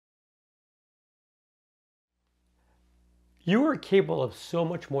You are capable of so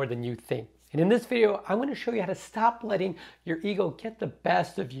much more than you think. And in this video, I'm going to show you how to stop letting your ego get the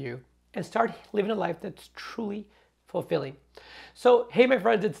best of you and start living a life that's truly fulfilling. So, hey my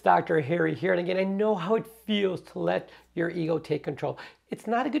friends, it's Dr. Harry here. And again, I know how it feels to let your ego take control. It's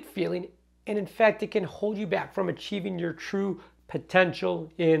not a good feeling. And in fact, it can hold you back from achieving your true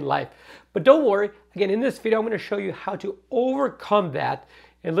potential in life. But don't worry, again, in this video, I'm going to show you how to overcome that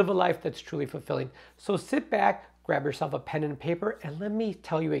and live a life that's truly fulfilling. So sit back, grab yourself a pen and paper, and let me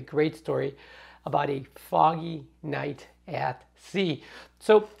tell you a great story about a foggy night at sea.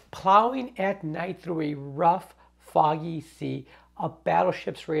 So plowing at night through a rough, foggy sea, a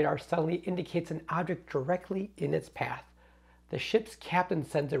battleship's radar suddenly indicates an object directly in its path. The ship's captain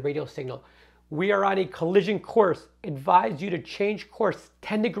sends a radio signal. "We are on a collision course. Advise you to change course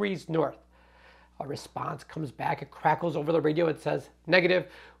 10 degrees north." A response comes back. It crackles over the radio. It says, "Negative.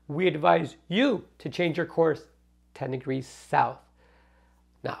 We advise you to change your course 10 degrees south."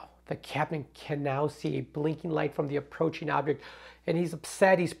 Now, the captain can now see a blinking light from the approaching object, and he's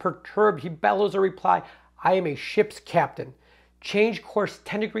upset. He's perturbed. He bellows a reply. "I am a ship's captain. Change course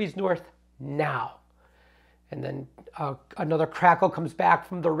 10 degrees north now." And then another crackle comes back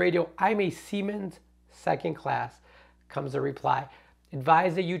from the radio. "I'm a seaman's second class," comes the reply.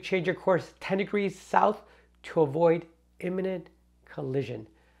 "Advise that you change your course 10 degrees south to avoid imminent collision."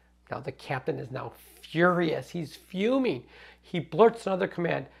 Now the captain is now furious. He's fuming. He blurts another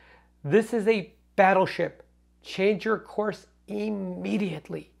command. "This is a battleship. Change your course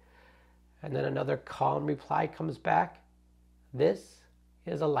immediately." And then another calm reply comes back. "This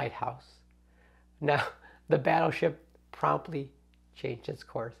is a lighthouse." Now, the battleship promptly changed its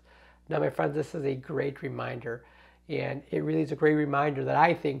course. Now, my friends, this is a great reminder. And it really is a great reminder that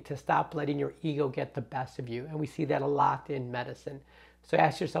I think to stop letting your ego get the best of you. And we see that a lot in medicine. So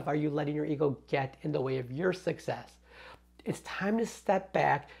ask yourself, are you letting your ego get in the way of your success? It's time to step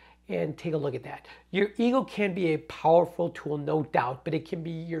back and take a look at that. Your ego can be a powerful tool, no doubt, but it can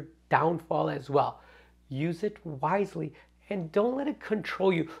be your downfall as well. Use it wisely. And don't let it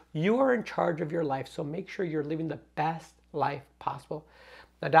control you. You are in charge of your life, so make sure you're living the best life possible.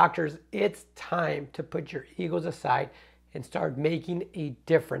 Now, doctors, it's time to put your egos aside and start making a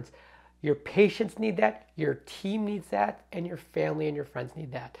difference. Your patients need that, your team needs that, and your family and your friends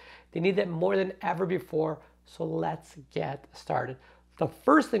need that. They need that more than ever before, so let's get started. The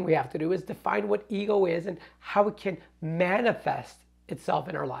first thing we have to do is define what ego is and how it can manifest itself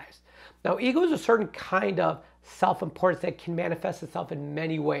in our lives. Now, ego is a certain kind of self-importance that can manifest itself in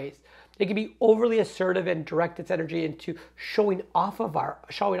many ways. It can be overly assertive and direct its energy into showing off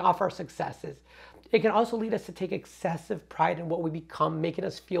our successes. It can also lead us to take excessive pride in what we become, making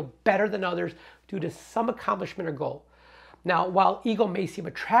us feel better than others due to some accomplishment or goal. Now, while ego may seem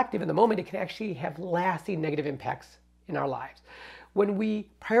attractive in the moment, it can actually have lasting negative impacts in our lives. When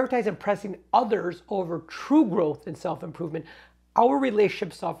we prioritize impressing others over true growth and self-improvement, our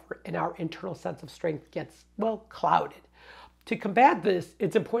relationships suffer and our internal sense of strength gets, well, clouded. To combat this,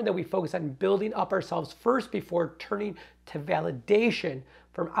 it's important that we focus on building up ourselves first before turning to validation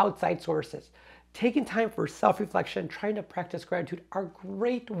from outside sources. Taking time for self-reflection, trying to practice gratitude are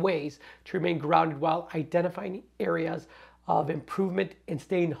great ways to remain grounded while identifying areas of improvement and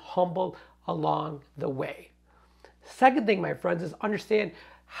staying humble along the way. Second thing, my friends, is understand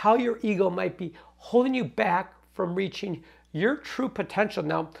how your ego might be holding you back from reaching your true potential.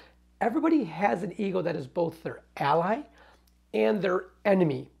 Now, everybody has an ego that is both their ally and their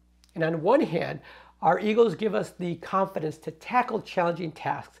enemy. And on one hand, our egos give us the confidence to tackle challenging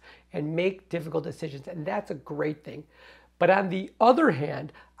tasks and make difficult decisions, and that's a great thing. But on the other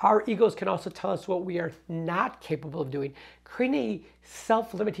hand, our egos can also tell us what we are not capable of doing, creating a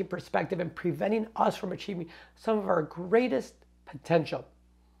self-limiting perspective and preventing us from achieving some of our greatest potential.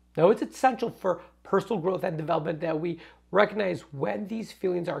 Now, it's essential for personal growth and development that we recognize when these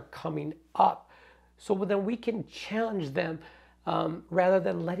feelings are coming up, so then we can challenge them rather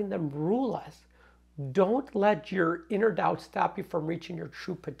than letting them rule us. Don't let your inner doubt stop you from reaching your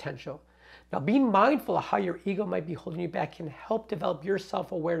true potential. Now, being mindful of how your ego might be holding you back can help develop your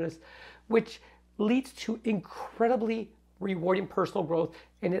self-awareness, which leads to incredibly rewarding personal growth,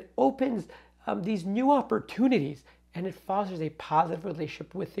 and it opens these new opportunities, and it fosters a positive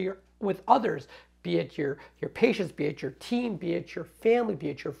relationship with others, be it your patients, be it your team, be it your family, be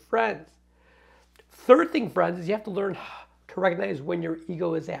it your friends. Third thing, friends, is you have to learn to recognize when your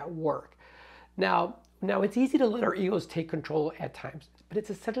ego is at work. Now it's easy to let our egos take control at times, but it's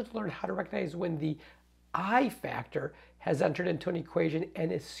essential to learn how to recognize when the I factor has entered into an equation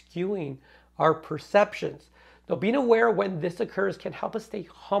and is skewing our perceptions. Now, being aware when this occurs can help us stay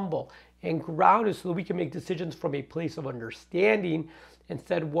humble and grounded so that we can make decisions from a place of understanding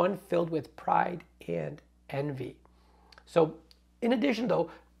instead one filled with pride and envy. So, in addition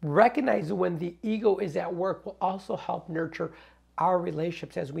though, recognizing when the ego is at work will also help nurture our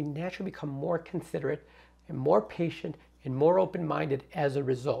relationships as we naturally become more considerate and more patient and more open-minded as a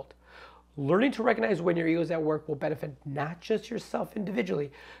result. Learning to recognize when your ego is at work will benefit not just yourself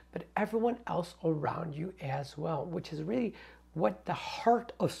individually, but everyone else around you as well, which is really what the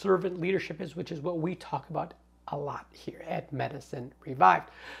heart of servant leadership is, which is what we talk about a lot here at Medicine Revived.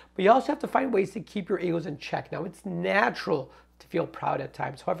 But you also have to find ways to keep your egos in check. Now, it's natural to feel proud at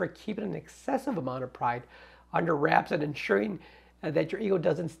times. However, keeping an excessive amount of pride under wraps and ensuring that your ego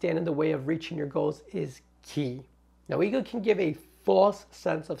doesn't stand in the way of reaching your goals is key. Now, ego can give a false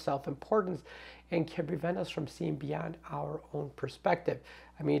sense of self-importance and can prevent us from seeing beyond our own perspective.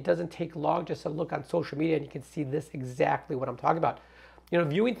 I mean, it doesn't take long just to look on social media and you can see this exactly what I'm talking about.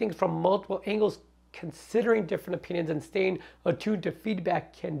 Viewing things from multiple angles, considering different opinions, and staying attuned to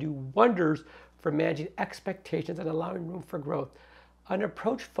feedback can do wonders for managing expectations and allowing room for growth. An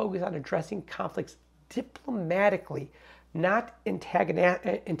approach focused on addressing conflicts diplomatically, not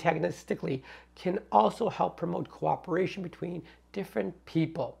antagonistically, can also help promote cooperation between different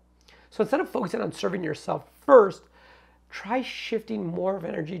people. So instead of focusing on serving yourself first, try shifting more of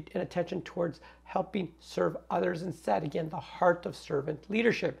energy and attention towards helping serve others instead. Again, the heart of servant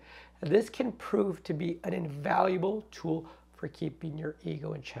leadership. And this can prove to be an invaluable tool for keeping your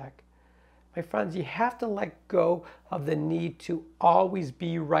ego in check. My friends, you have to let go of the need to always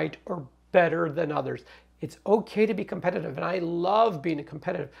be right or better than others. It's okay to be competitive, and I love being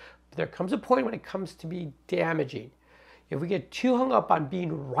competitive, but there comes a point when it comes to be damaging. If we get too hung up on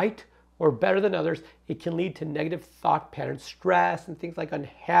being right or better than others, it can lead to negative thought patterns, stress, and things like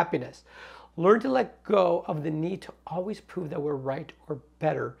unhappiness. Learn to let go of the need to always prove that we're right or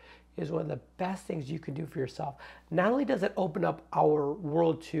better is one of the best things you can do for yourself. Not only does it open up our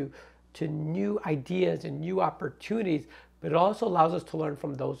world to new ideas and new opportunities, but it also allows us to learn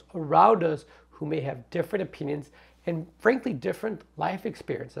from those around us who may have different opinions and frankly different life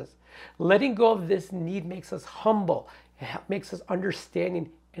experiences. Letting go of this need makes us humble, it makes us understanding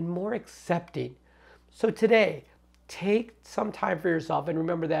and more accepting. So today, take some time for yourself and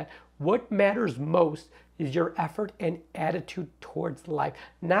remember that what matters most is your effort and attitude towards life,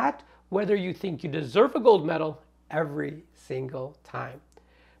 not whether you think you deserve a gold medal every single time.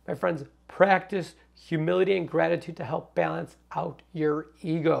 My friends, practice humility and gratitude to help balance out your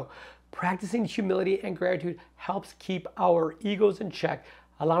ego. Practicing humility and gratitude helps keep our egos in check,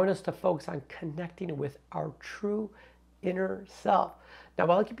 allowing us to focus on connecting with our true inner self. Now,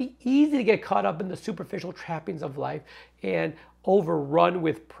 while it can be easy to get caught up in the superficial trappings of life and overrun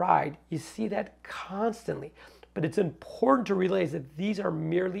with pride, you see that constantly. But it's important to realize that these are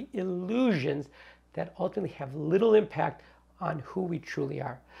merely illusions that ultimately have little impact on who we truly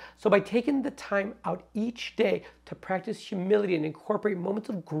are. So by taking the time out each day to practice humility and incorporate moments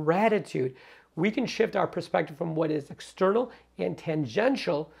of gratitude, we can shift our perspective from what is external and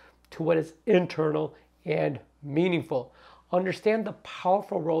tangential to what is internal and meaningful. Understand the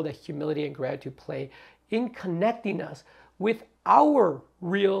powerful role that humility and gratitude play in connecting us with our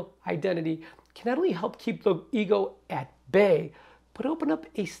real identity can not only help keep the ego at bay, but open up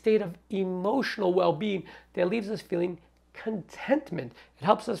a state of emotional well-being that leaves us feeling contentment. It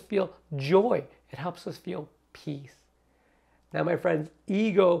helps us feel joy. It helps us feel peace. Now, my friends,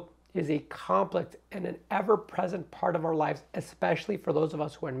 ego is a complex and an ever-present part of our lives, especially for those of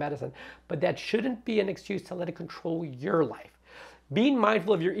us who are in medicine. But that shouldn't be an excuse to let it control your life. Being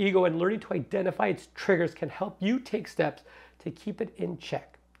mindful of your ego and learning to identify its triggers can help you take steps to keep it in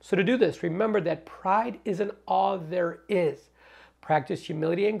check. So to do this, remember that pride isn't all there is. Practice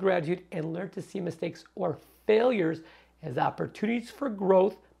humility and gratitude and learn to see mistakes or failures as opportunities for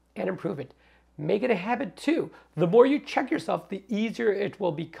growth and improvement. Make it a habit too. The more you check yourself, the easier it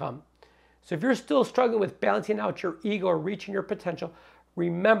will become. So if you're still struggling with balancing out your ego or reaching your potential,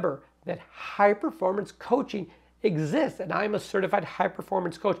 remember that high performance coaching exists, and I'm a certified high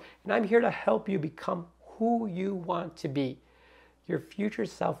performance coach, and I'm here to help you become who you want to be. Your future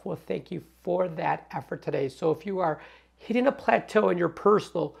self will thank you for that effort today. So if you are hitting a plateau in your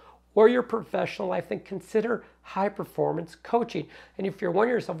personal or your professional life, then consider high performance coaching. And if you're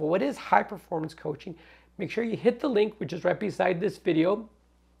wondering yourself, well, what is high performance coaching? Make sure you hit the link, which is right beside this video.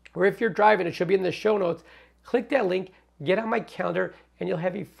 Or if you're driving, it should be in the show notes. Click that link, get on my calendar, and you'll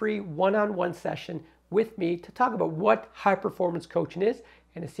have a free one-on-one session with me to talk about what high performance coaching is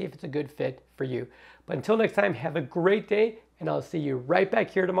and to see if it's a good fit for you. But until next time, have a great day, and I'll see you right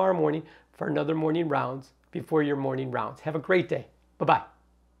back here tomorrow morning for another morning rounds before your morning rounds. Have a great day. Bye-bye.